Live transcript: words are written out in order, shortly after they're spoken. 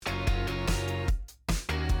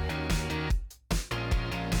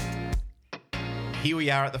Here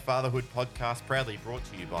we are at the Fatherhood Podcast, proudly brought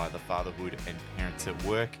to you by the Fatherhood and Parents at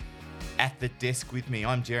Work. At the desk with me,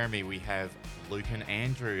 I'm Jeremy. We have Luke and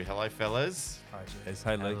Andrew. Hello, fellas. Hi, Jez.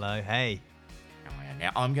 Hey, Luke. Hello, hey.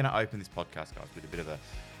 Now, I'm going to open this podcast, guys, with a bit of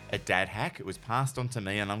a dad hack. It was passed on to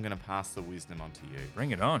me, and I'm going to pass the wisdom on to you.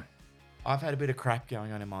 Bring it on. I've had a bit of crap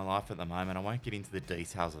going on in my life at the moment. I won't get into the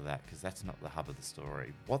details of that because that's not the hub of the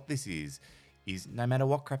story. What this is no matter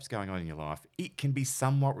what crap's going on in your life, it can be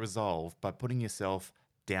somewhat resolved by putting yourself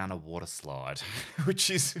down a water slide, which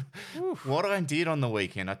is what I did on the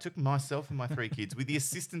weekend. I took myself and my 3 kids with the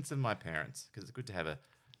assistance of my parents, because it's good to have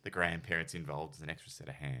the grandparents involved as an extra set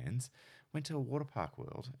of hands. Went to a water park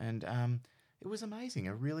world, and it was amazing.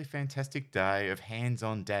 A really fantastic day of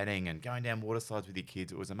hands-on dadding and going down water slides with your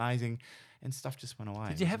kids. It was amazing, and stuff just went away.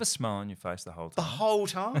 Did you have a smile on your face the whole time? The whole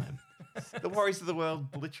time. The worries of the world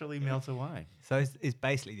literally melt away. So it's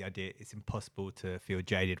basically the idea it's impossible to feel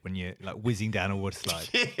jaded when you're like whizzing down a water slide.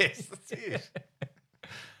 Yes, that's it.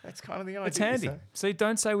 That's kind of the idea. It's handy. So So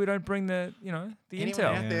don't say we don't bring the anyone intel.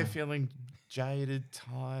 out there feeling jaded,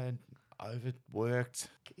 tired, overworked,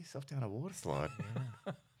 get yourself down a water slide.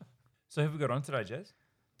 So who have we got on today, Jez?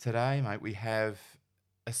 Today, mate, we have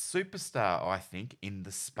a superstar, I think, in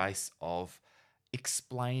the space of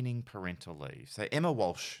explaining parental leave. So Emma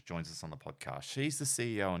Walsh joins us on the podcast. She's the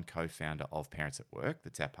CEO and co-founder of Parents at Work.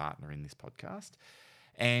 That's our partner in this podcast.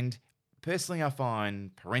 And personally, I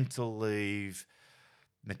find parental leave,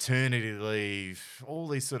 maternity leave, all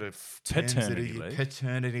these sort of terms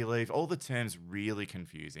paternity leave, all the terms really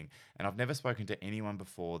confusing. And I've never spoken to anyone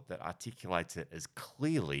before that articulates it as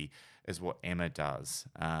clearly as what Emma does,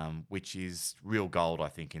 which is real gold, I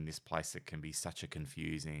think, in this place that can be such a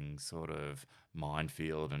confusing sort of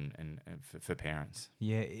minefield and for parents.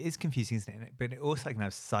 Yeah, it is confusing, isn't it? But it also can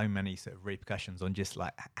have so many sort of repercussions on just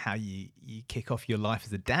like how you kick off your life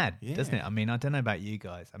as a dad, doesn't it? I mean, I don't know about you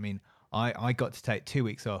guys. I mean, I got to take 2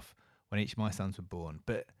 weeks off when each of my sons were born.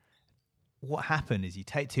 But what happened is you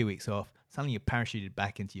take 2 weeks off, suddenly you're parachuted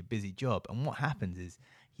back into your busy job. And what happens is,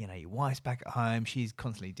 your wife's back at home. She's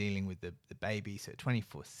constantly dealing with the baby, so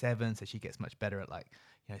 24/7. So she gets much better at like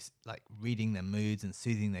reading their moods and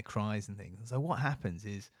soothing their cries and things. And so what happens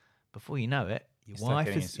is, before you know it, your wife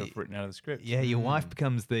is written out of the script. Yeah, your wife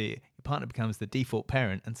becomes your partner becomes the default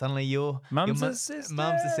parent, and suddenly you're Mum's assistant.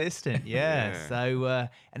 Mum's assistant. Yeah. So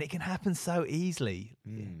and it can happen so easily.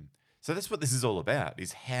 So that's what this is all about,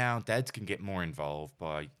 is how dads can get more involved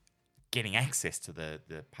by getting access to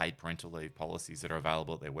the paid parental leave policies that are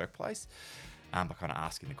available at their workplace, by kind of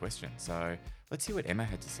asking the question. So let's hear what Emma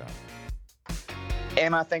had to say.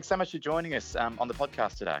 Emma, thanks so much for joining us on the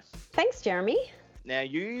podcast today. Thanks, Jeremy. Now,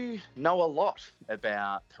 you know a lot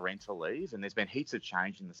about parental leave, and there's been heaps of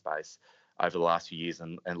change in the space over the last few years,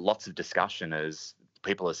 and lots of discussion as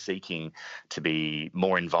people are seeking to be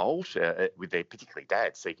more involved with their, particularly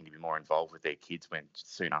dads, seeking to be more involved with their kids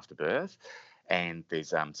soon after birth. And there's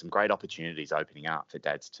some great opportunities opening up for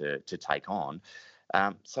dads to take on.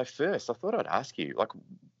 So first, I thought I'd ask you, like,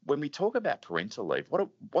 when we talk about parental leave,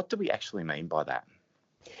 what do we actually mean by that?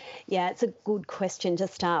 Yeah, it's a good question to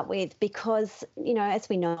start with because, as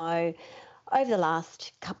we know, over the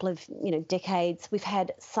last couple of, decades, we've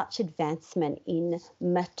had such advancement in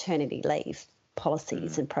maternity leave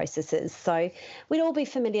policies and processes. So we'd all be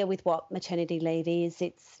familiar with what maternity leave is.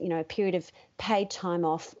 It's, a period of paid time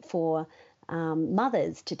off for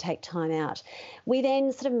mothers to take time out. We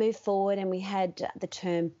then sort of moved forward and we had the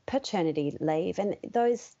term paternity leave, and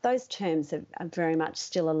those terms are very much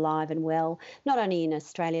still alive and well, not only in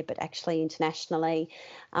Australia but actually internationally.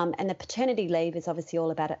 And the paternity leave is obviously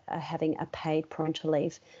all about having a paid parental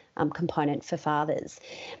leave component for fathers.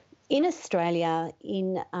 In Australia,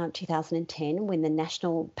 in 2010, when the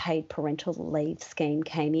National Paid Parental Leave Scheme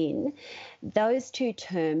came in, those two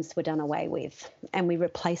terms were done away with, and we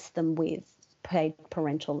replaced them with paid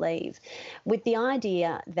parental leave, with the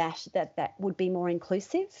idea that would be more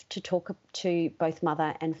inclusive to talk to both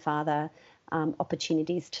mother and father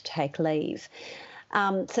opportunities to take leave.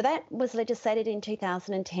 So that was legislated in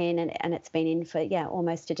 2010 and it's been in for,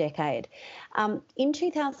 almost a decade. In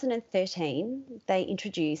 2013, they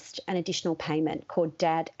introduced an additional payment called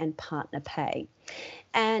dad and partner pay.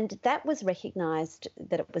 And that was recognised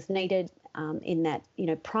that it was needed in that,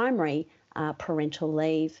 primary parental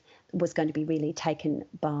leave was going to be really taken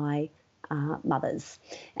by mothers.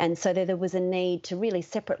 And so there was a need to really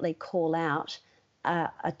separately call out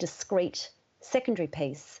a discrete secondary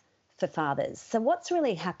piece for fathers. So what's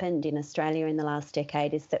really happened in Australia in the last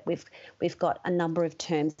decade is that we've got a number of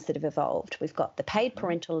terms that have evolved. We've got the paid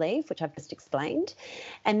parental leave, which I've just explained,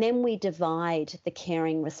 and then we divide the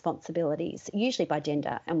caring responsibilities, usually by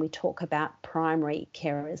gender, and we talk about primary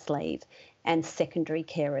carers leave and secondary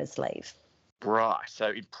carers leave. Right. So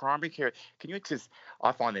in primary care, can you because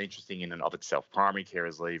I find that interesting in and of itself, primary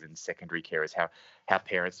carers leave and secondary carers, how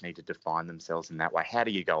parents need to define themselves in that way. How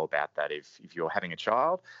do you go about that if you're having a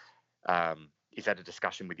child? Is that a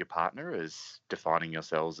discussion with your partner as defining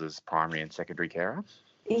yourselves as primary and secondary carer?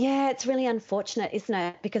 Yeah, it's really unfortunate, isn't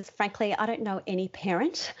it? Because frankly, I don't know any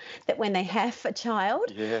parent that when they have a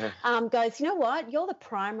child goes, you know what, you're the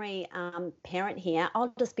primary parent here.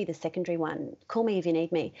 I'll just be the secondary one. Call me if you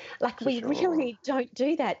need me. Like we really don't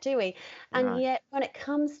do that, do we? And yet when it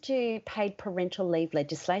comes to paid parental leave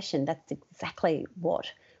legislation, that's exactly what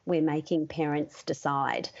we're making parents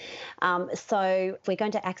decide. So if we're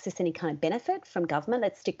going to access any kind of benefit from government,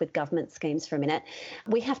 let's stick with government schemes for a minute,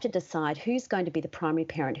 we have to decide who's going to be the primary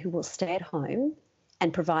parent who will stay at home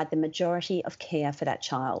and provide the majority of care for that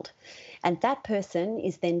child. And that person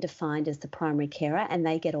is then defined as the primary carer and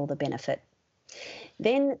they get all the benefit.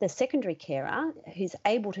 Then the secondary carer who's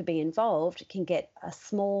able to be involved can get a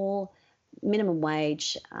small minimum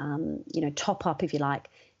wage, top up, if you like,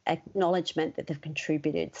 acknowledgement that they've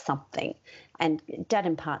contributed something. And dad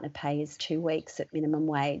and partner pay is 2 weeks at minimum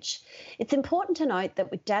wage. It's important to note that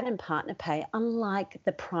with dad and partner pay, unlike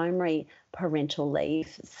the primary parental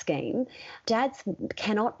leave scheme, dads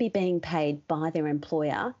cannot be being paid by their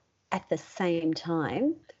employer at the same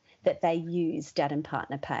time that they use dad and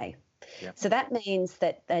partner pay. Yep. So that means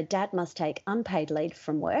that the dad must take unpaid leave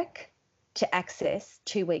from work to access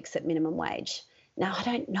 2 weeks at minimum wage. Now, I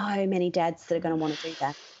don't know many dads that are going to want to do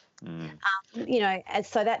that. And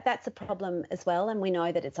so that's a problem as well. And we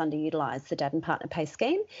know that it's underutilised, the dad and partner pay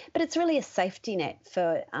scheme, but it's really a safety net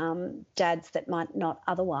for dads that might not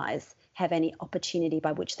otherwise have any opportunity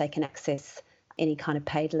by which they can access any kind of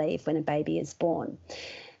paid leave when a baby is born.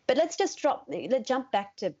 But let's jump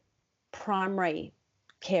back to primary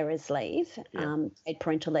carers leave, paid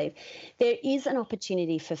parental leave. There is an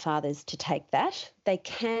opportunity for fathers to take that. They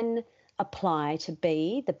can apply to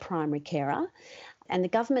be the primary carer. And the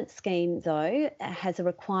government scheme, though, has a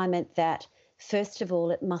requirement that, first of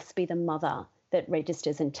all, it must be the mother that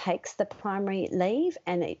registers and takes the primary leave,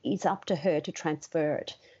 and it is up to her to transfer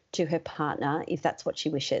it to her partner if that's what she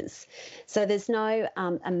wishes. So there's no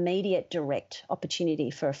immediate direct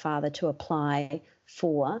opportunity for a father to apply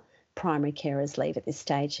for primary carers leave at this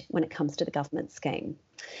stage when it comes to the government scheme.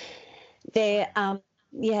 There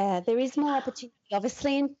is more opportunity,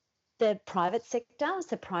 obviously, in the private sector.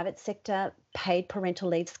 So private sector paid parental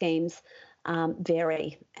leave schemes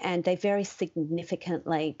vary, and they vary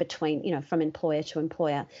significantly between, from employer to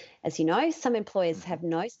employer. As you know, some employers have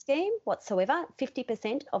no scheme whatsoever.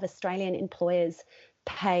 50% of Australian employers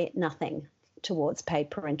pay nothing towards paid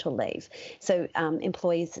parental leave. So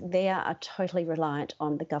employees there are totally reliant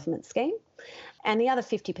on the government scheme. And the other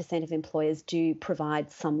 50% of employers do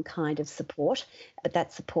provide some kind of support, but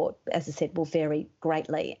that support, as I said, will vary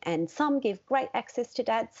greatly. And some give great access to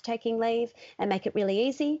dads taking leave and make it really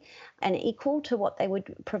easy and equal to what they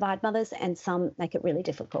would provide mothers, and some make it really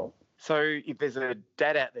difficult. So if there's a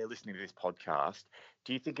dad out there listening to this podcast,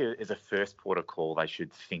 do you think as a first port of call they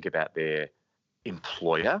should think about their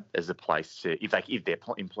employer as a place to, if their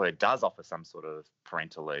employer does offer some sort of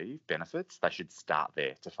parental leave benefits, they should start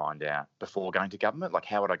there to find out before going to government? Like,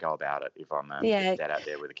 how would I go about it if I'm a dad out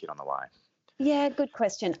there with a kid on the way? Yeah, good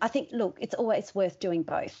question. I think, look, it's always worth doing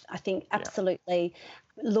both. I think absolutely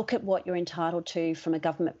look at what you're entitled to from a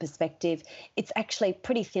government perspective. It's actually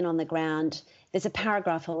pretty thin on the ground. There's a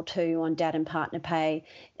paragraph or two on dad and partner pay.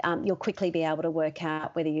 You'll quickly be able to work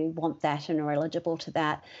out whether you want that and are eligible to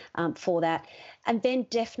that for that. And then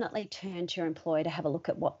definitely turn to your employer to have a look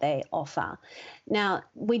at what they offer. Now,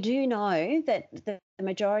 we do know that the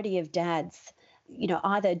majority of dads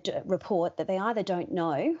either report that they either don't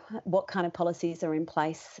know what kind of policies are in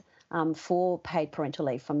place for paid parental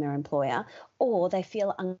leave from their employer, or they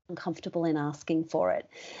feel uncomfortable in asking for it.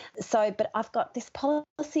 So, but I've got this policy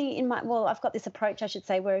I've got this approach, I should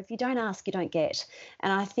say, where if you don't ask, you don't get.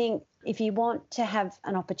 And I think if you want to have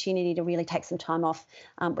an opportunity to really take some time off,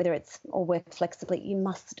 whether it's or work flexibly, you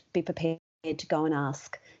must be prepared to go and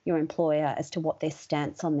ask your employer as to what their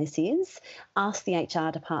stance on this is. Ask the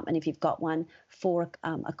HR department, if you've got one, for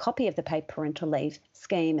a copy of the paid parental leave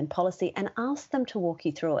scheme and policy, and ask them to walk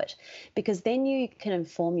you through it, because then you can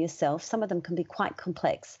inform yourself. Some of them can be quite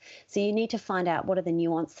complex. So you need to find out what are the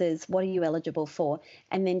nuances, what are you eligible for,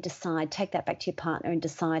 and then take that back to your partner and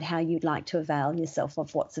decide how you'd like to avail yourself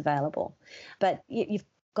of what's available. But you've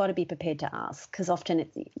got to be prepared to ask, because often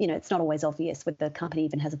it's not always obvious whether the company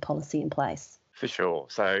even has a policy in place. For sure.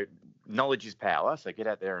 So knowledge is power. So get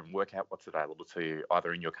out there and work out what's available to you,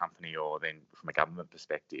 either in your company or then from a government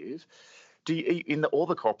perspective. Do you, all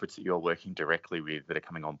the corporates that you're working directly with that are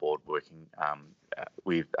coming on board working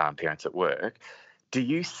with parents at work, do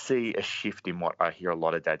you see a shift in what I hear a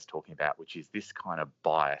lot of dads talking about, which is this kind of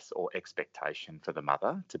bias or expectation for the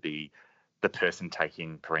mother to be the person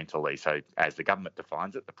taking parental leave? So as the government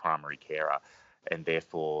defines it, the primary carer, and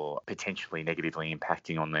therefore potentially negatively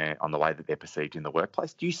impacting on the way that they're perceived in the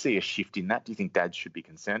workplace. Do you see a shift in that? Do you think dads should be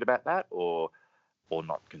concerned about that, or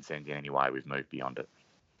not concerned in any way? We've moved beyond it.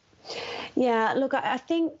 Yeah, look, I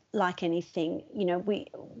think like anything,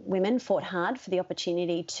 women fought hard for the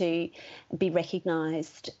opportunity to be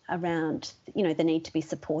recognised around, the need to be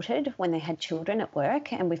supported when they had children at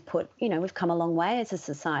work. And we've come a long way as a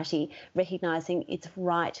society recognising it's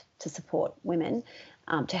right to support women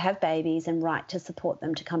to have babies, and right to support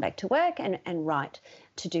them to come back to work, and right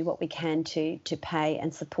to do what we can to pay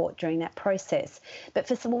and support during that process. But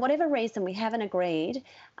for whatever reason, we haven't agreed,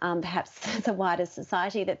 perhaps as a wider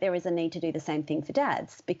society, that there is a need to do the same thing for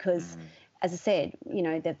dads, because, as I said,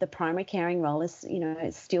 the primary caring role is,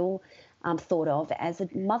 is still thought of as a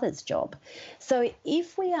mother's job. So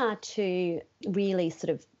if we are to really sort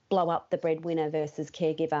of blow up the breadwinner versus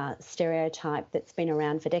caregiver stereotype that's been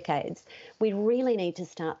around for decades, we really need to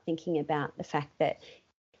start thinking about the fact that,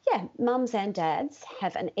 mums and dads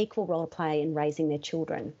have an equal role to play in raising their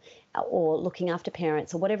children or looking after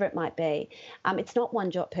parents or whatever it might be. It's not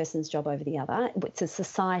one person's job over the other. It's a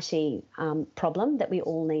society problem that we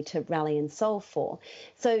all need to rally and solve for.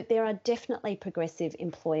 So there are definitely progressive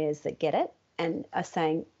employers that get it and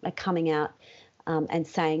are coming out and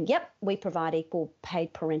saying, yep, we provide equal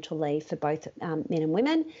paid parental leave for both men and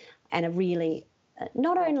women, and are really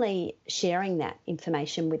not only sharing that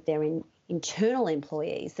information with their internal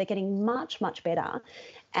employees, they're getting much, much better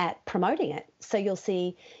at promoting it. So you'll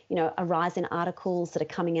see, a rise in articles that are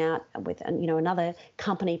coming out with, another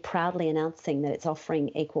company proudly announcing that it's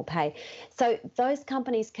offering equal pay. So those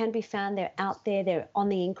companies can be found. They're out there. They're on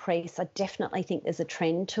the increase. I definitely think there's a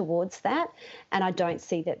trend towards that, and I don't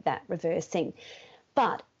see that reversing.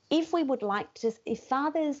 But if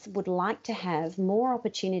fathers would like to have more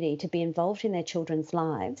opportunity to be involved in their children's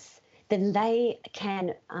lives, then they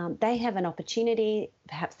have an opportunity,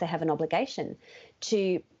 perhaps they have an obligation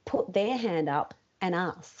to put their hand up and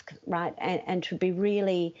ask, right? And to be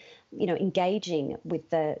really, engaging with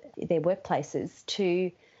their workplaces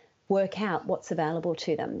to work out what's available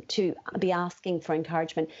to them, to be asking for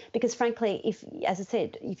encouragement. Because frankly, as I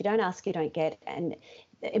said, if you don't ask, you don't get. And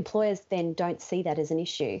employers then don't see that as an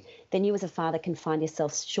issue, then you as a father can find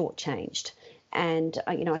yourself shortchanged. And,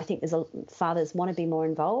 I think fathers want to be more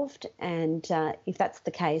involved. And if that's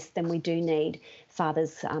the case, then we do need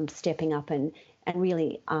fathers stepping up and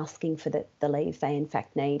really asking for the leave they in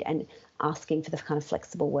fact need, and asking for the kind of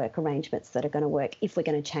flexible work arrangements that are going to work if we're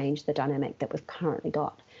going to change the dynamic that we've currently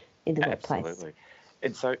got in the workplace. Absolutely.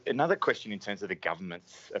 And so another question in terms of the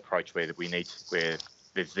government's approach where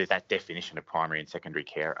there's that definition of primary and secondary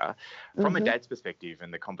carer. From a dad's perspective,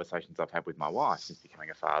 and the conversations I've had with my wife since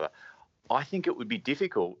becoming a father, I think it would be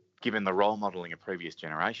difficult, given the role modelling of previous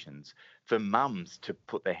generations, for mums to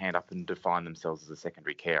put their hand up and define themselves as a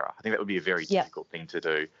secondary carer. I think that would be a very difficult thing to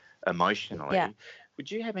do emotionally. Yeah.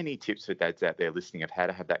 Would you have any tips for dads out there listening of how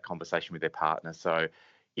to have that conversation with their partner? So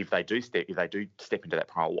if they do step into that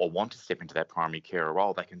or want to step into that primary carer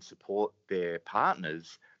role, they can support their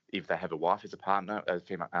partners, if they have a wife as a partner, as a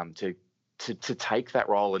female, to take that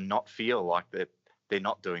role and not feel like that they're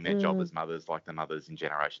not doing their job as mothers like the mothers in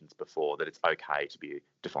generations before, that it's okay to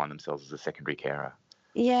define themselves as a secondary carer.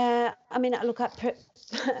 Yeah, I mean, look, I'd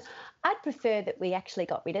prefer that we actually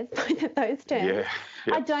got rid of those terms.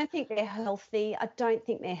 Yeah. I don't think they're healthy. I don't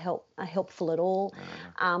think they're helpful at all.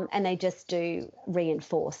 And they just do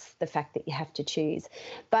reinforce the fact that you have to choose.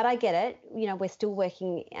 But I get it. We're still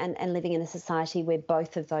working and living in a society where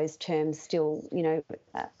both of those terms still,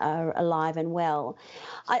 are alive and well.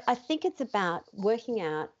 I think it's about working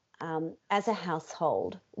out as a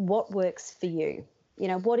household what works for you.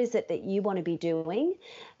 What is it that you want to be doing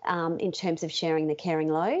in terms of sharing the caring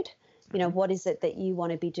load? You know, what is it that you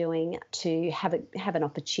want to be doing to have an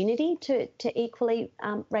opportunity to equally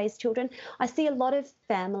raise children? I see a lot of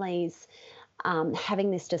families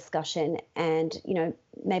having this discussion, and you know,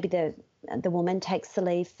 maybe the woman takes the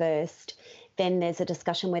leave first. Then there's a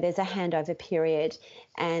discussion where there's a handover period,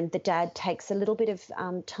 and the dad takes a little bit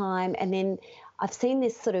of time, and then I've seen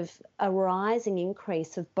this sort of a rising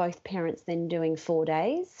increase of both parents then doing 4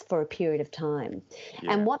 days for a period of time.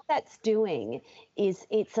 Yeah. And what that's doing is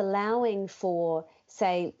it's allowing for,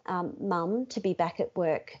 say, mum to be back at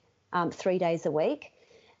work 3 days a week,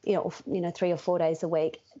 you know, 3 or 4 days a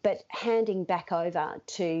week, but handing back over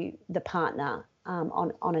to the partner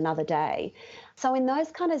on another day. So in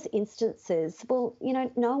those kind of instances, well, you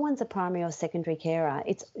know, no one's a primary or secondary carer.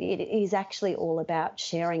 It is actually all about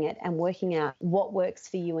sharing it and working out what works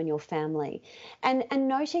for you and your family, and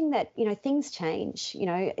noting that, you know, things change. You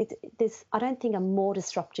know, there's, I don't think, a more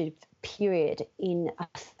disruptive period in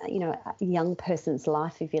a young person's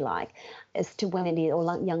life, if you like, as to when it is,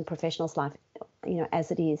 or young professional's life, you know, as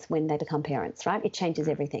it is when they become parents, right? It changes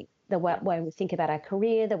everything. The way we think about our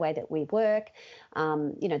career, the way that we work,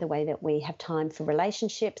 you know, the way that we have time for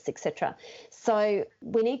relationships, etc. So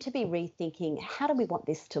we need to be rethinking, how do we want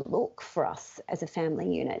this to look for us as a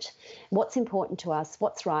family unit? What's important to us?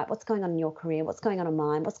 What's right? What's going on in your career? What's going on in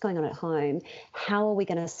mine? What's going on at home? How are we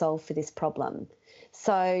going to solve for this problem?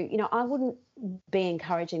 So, you know, I wouldn't be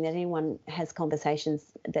encouraging that anyone has conversations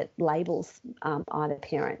that labels either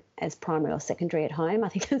parent as primary or secondary at home. I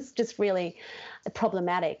think it's just really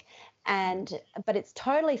problematic. But it's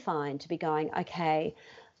totally fine to be going, okay,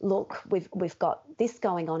 look, we've got this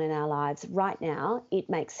going on in our lives right now. It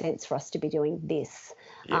makes sense for us to be doing this,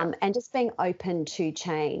 and just being open to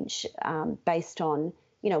change based on,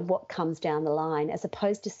 you know, what comes down the line, as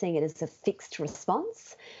opposed to seeing it as a fixed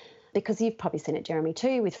response. Because you've probably seen it, Jeremy,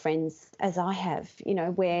 too, with friends, as I have, you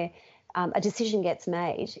know, where a decision gets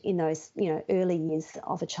made in those, you know, early years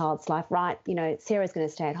of a child's life, right? You know, Sarah's going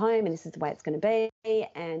to stay at home and this is the way it's going to be,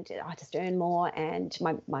 and I just earn more, and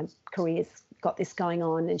my career's got this going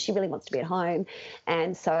on, and she really wants to be at home.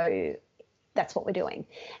 And so that's what we're doing.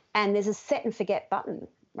 And there's a set and forget button,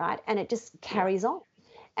 right? And it just carries on.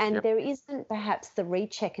 And there isn't perhaps the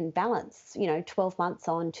recheck and balance, you know, 12 months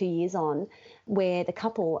on, 2 years on, where the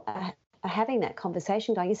couple are having that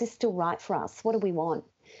conversation going, is this still right for us? What do we want?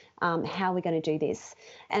 How are we going to do this?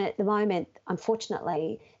 And at the moment,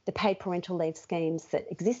 unfortunately, the paid parental leave schemes that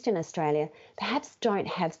exist in Australia perhaps don't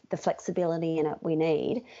have the flexibility in it we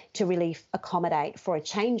need to really accommodate for a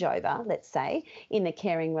changeover, let's say, in the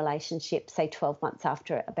caring relationship, say 12 months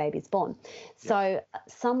after a baby's born. So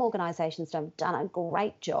some organisations have done a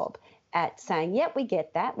great job at saying, yep, we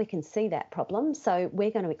get that, we can see that problem, so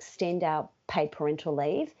we're going to extend our paid parental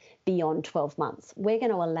leave beyond 12 months. We're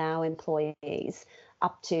going to allow employees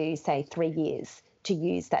up to, say, 3 years to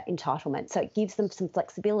use that entitlement. So it gives them some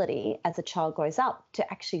flexibility as a child grows up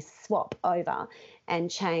to actually swap over and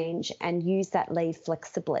change and use that leave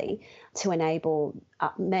flexibly to enable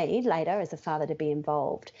me later as a father to be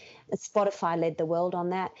involved. Spotify led the world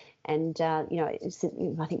on that, and you know,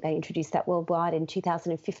 I think they introduced that worldwide in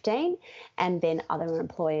 2015, and then other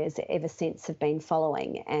employers ever since have been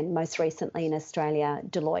following. And most recently in Australia,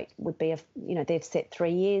 Deloitte would be they've set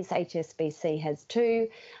 3 years, HSBC has 2,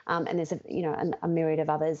 and there's a myriad of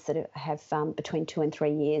others that have between 2 and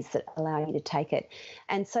 3 years that allow you to take it.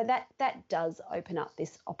 And so that does open up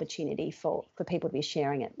this opportunity for people to be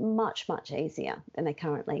sharing it much easier than they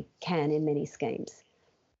currently can in many schemes.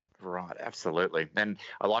 Right, absolutely. And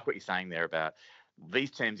I like what you're saying there about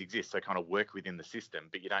these terms exist, so kind of work within the system,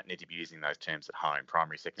 but you don't need to be using those terms at home,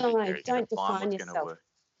 primary, secondary. No, don't define yourself.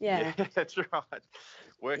 Yeah, that's right.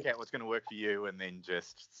 Work out what's going to work for you, and then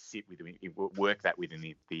just work that within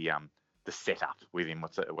the setup within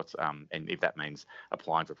what's and if that means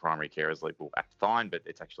applying for primary carers leave, well, that's fine, but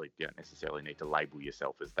it's actually, you don't necessarily need to label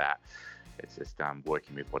yourself as that. It's just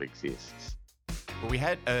working with what exists. Well, we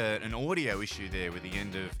had an audio issue there with the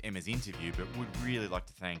end of Emma's interview, but would really like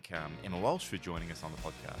to thank Emma Walsh for joining us on the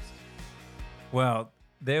podcast. Well,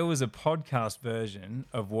 there was a podcast version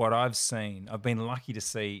of what I've seen. I've been lucky to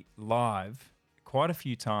see live quite a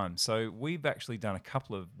few times. So we've actually done a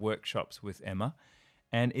couple of workshops with Emma,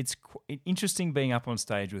 and it's interesting being up on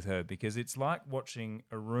stage with her, because it's like watching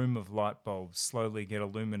a room of light bulbs slowly get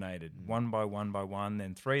illuminated, one by one,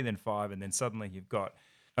 then 3, then 5, and then suddenly you've got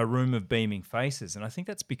a room of beaming faces. And I think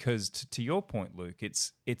that's because, to your point, Luke,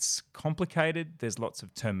 it's complicated. There's lots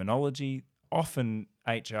of terminology. Often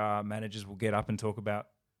HR managers will get up and talk about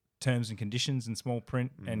terms and conditions in small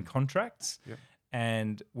print and contracts. Yep.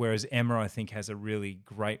 And whereas Emma, I think, has a really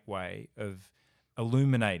great way of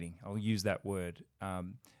illuminating, I'll use that word,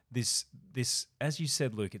 this, as you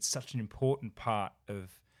said, Luke, it's such an important part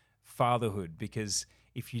of fatherhood, because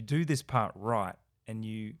if you do this part right and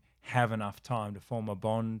you have enough time to form a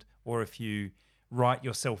bond, or if you write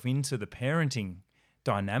yourself into the parenting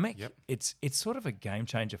dynamic, Yep. it's sort of a game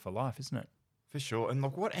changer for life, isn't it? For sure. And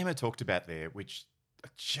look, what Emma talked about there, which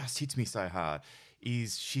just hits me so hard,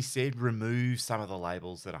 is she said remove some of the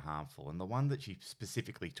labels that are harmful. And the one that she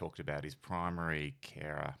specifically talked about is primary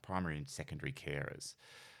and secondary carers.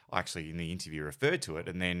 I actually, in the interview, referred to it,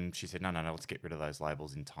 and then she said, no, let's get rid of those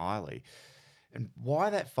labels entirely. And why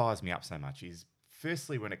that fires me up so much is,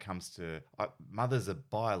 firstly, when it comes to mothers are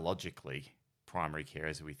biologically primary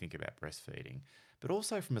carers as we think about breastfeeding, but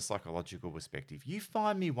also from a psychological perspective. You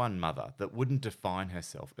find me one mother that wouldn't define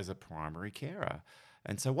herself as a primary carer.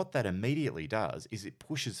 And so what that immediately does is it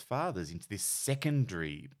pushes fathers into this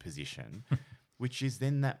secondary position, which is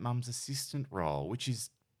then that mum's assistant role, which is,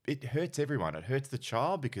 it hurts everyone. It hurts the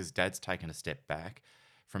child because dad's taken a step back.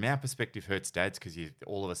 From our perspective, hurts dads because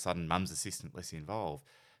all of a sudden mum's assistant less involved.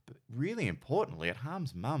 But really importantly, it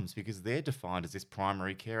harms mums because they're defined as this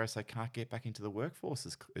primary carer, so can't get back into the workforce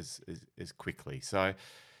as quickly. So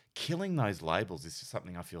killing those labels is just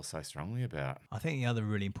something I feel so strongly about. I think the other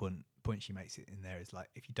really important point she makes in there is like,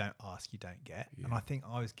 if you don't ask, you don't get. Yeah. And I think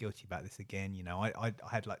I was guilty about this again. You know, I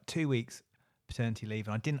had like 2 weeks paternity leave,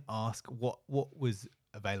 and I didn't ask what was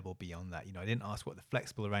available beyond that. You know, I didn't ask what the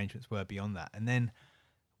flexible arrangements were beyond that. And then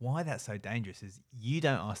why that's so dangerous is you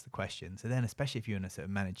don't ask the question. So then, especially if you're in a sort of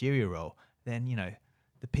managerial role, then, you know,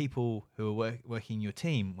 the people who are working in your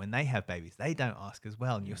team, when they have babies, they don't ask as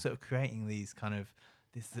well. And you're sort of creating these kind of,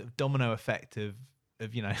 this sort of domino effect of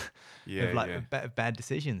you know, of like bad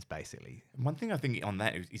decisions, basically. And one thing I think on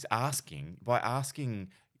that is asking,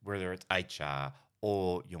 whether it's HR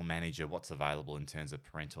or your manager what's available in terms of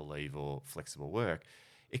parental leave or flexible work,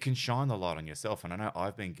 it can shine the light on yourself. And I know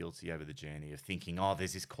I've been guilty over the journey of thinking,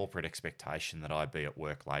 there's this corporate expectation that I be at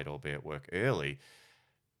work late or be at work early.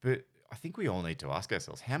 But I think we all need to ask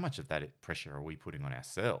ourselves, how much of that pressure are we putting on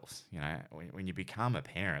ourselves? You know, when you become a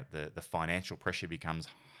parent, the financial pressure becomes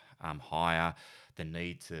higher, the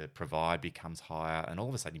need to provide becomes higher, and all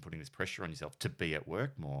of a sudden you're putting this pressure on yourself to be at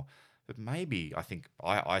work more. But maybe, I think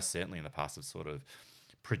I certainly in the past have sort of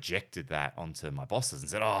projected that onto my bosses and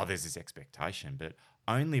said, there's this expectation. But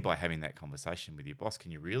only by having that conversation with your boss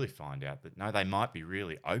can you really find out that, no, they might be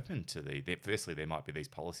really open to firstly, there might be these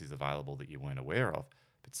policies available that you weren't aware of.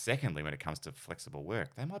 But secondly, when it comes to flexible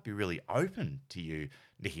work, they might be really open to you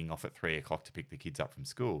nicking off at 3 o'clock to pick the kids up from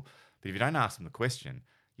school. But if you don't ask them the question,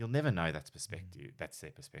 you'll never know that's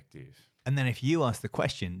their perspective. And then if you ask the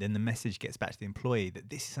question, then the message gets back to the employee that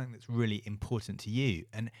this is something that's really important to you.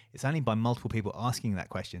 And it's only by multiple people asking that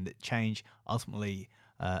question that change ultimately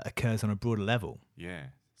occurs on a broader level. Yeah.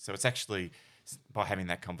 So it's actually by having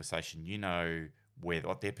that conversation, you know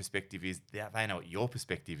what their perspective is, they know what your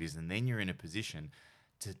perspective is, and then you're in a position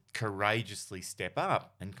to courageously step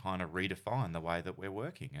up and kind of redefine the way that we're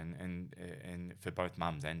working and for both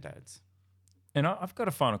mums and dads. And I've got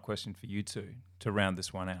a final question for you two to round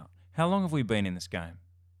this one out. How long have we been in this game?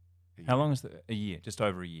 How long is a year? Just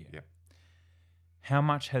over a year. Yep. How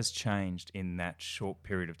much has changed in that short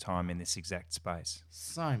period of time in this exact space?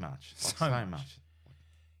 So much. So much.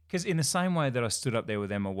 Because in the same way that I stood up there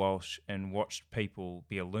with Emma Walsh and watched people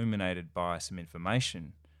be illuminated by some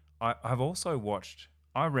information, I've also watched,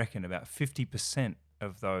 I reckon, about 50%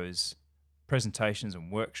 of those presentations and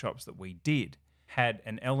workshops that we did had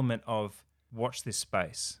an element of, watch this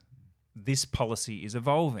space. This policy is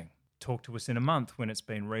evolving. Talk to us in a month when it's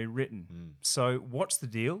been rewritten. So what's the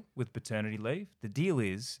deal with paternity leave? The deal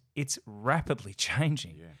is it's rapidly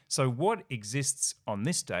changing. Yeah. So what exists on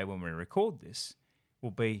this day when we record this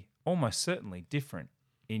will be almost certainly different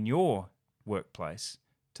in your workplace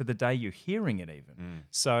to the day you're hearing it even.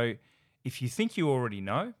 So if you think you already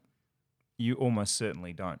know, you almost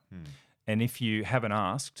certainly don't. And if you haven't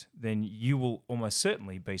asked, then you will almost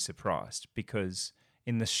certainly be surprised, because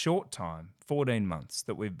in the short time, 14 months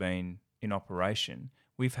that we've been in operation,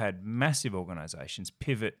 we've had massive organisations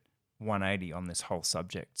pivot 180 on this whole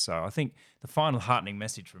subject. So I think the final heartening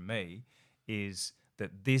message from me is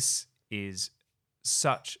that this is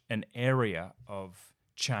such an area of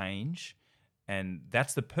change, and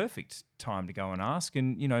that's the perfect time to go and ask.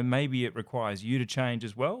 And, you know, maybe it requires you to change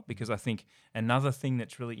as well, because I think another thing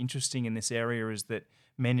that's really interesting in this area is that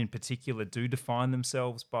men in particular do define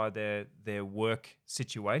themselves by their work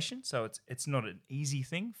situation. So it's not an easy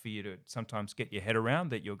thing for you to sometimes get your head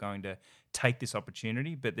around that you're going to take this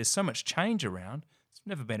opportunity, but there's so much change around. It's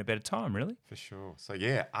never been a better time, really. For sure. So,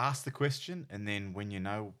 yeah, ask the question, and then when you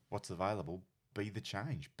know what's available, be the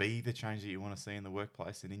change. Be the change that you want to see in the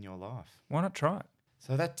workplace and in your life. Why not try it?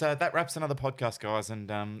 So that wraps another podcast, guys. And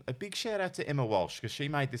a big shout out to Emma Walsh, because she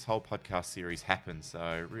made this whole podcast series happen.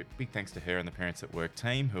 So big thanks to her and the Parents at Work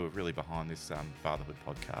team, who are really behind this fatherhood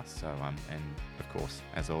podcast. So and of course,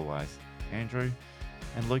 as always, Andrew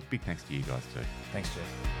and Luke, big thanks to you guys too. Thanks, Jeff.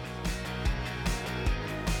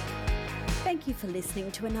 Thank you for listening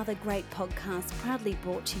to another great podcast proudly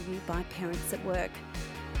brought to you by Parents at Work.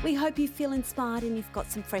 We hope you feel inspired and you've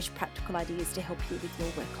got some fresh practical ideas to help you with your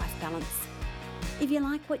work-life balance. If you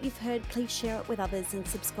like what you've heard, please share it with others and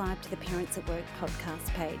subscribe to the Parents at Work podcast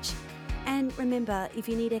page. And remember, if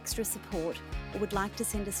you need extra support or would like to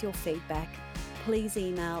send us your feedback, please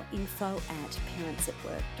email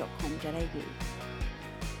info@parentsatwork.com.au.